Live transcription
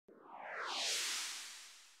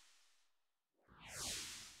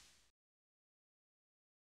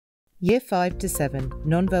Year 5 to 7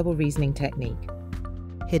 Nonverbal Reasoning Technique.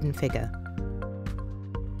 Hidden figure.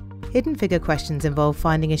 Hidden figure questions involve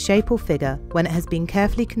finding a shape or figure when it has been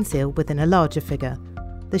carefully concealed within a larger figure.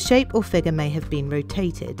 The shape or figure may have been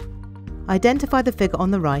rotated. Identify the figure on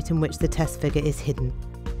the right in which the test figure is hidden.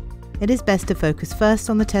 It is best to focus first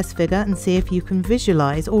on the test figure and see if you can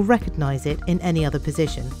visualize or recognize it in any other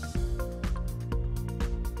position.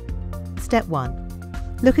 Step 1.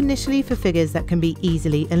 Look initially for figures that can be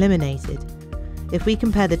easily eliminated. If we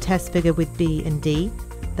compare the test figure with B and D,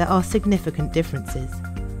 there are significant differences.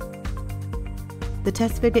 The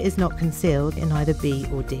test figure is not concealed in either B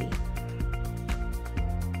or D.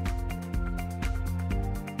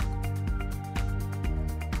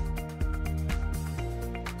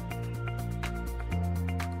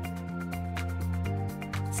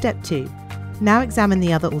 Step 2. Now examine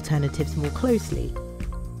the other alternatives more closely.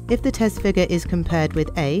 If the test figure is compared with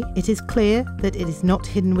A, it is clear that it is not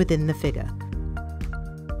hidden within the figure.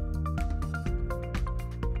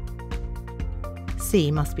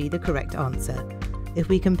 C must be the correct answer. If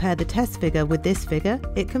we compare the test figure with this figure,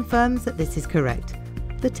 it confirms that this is correct.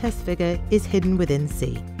 The test figure is hidden within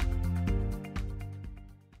C.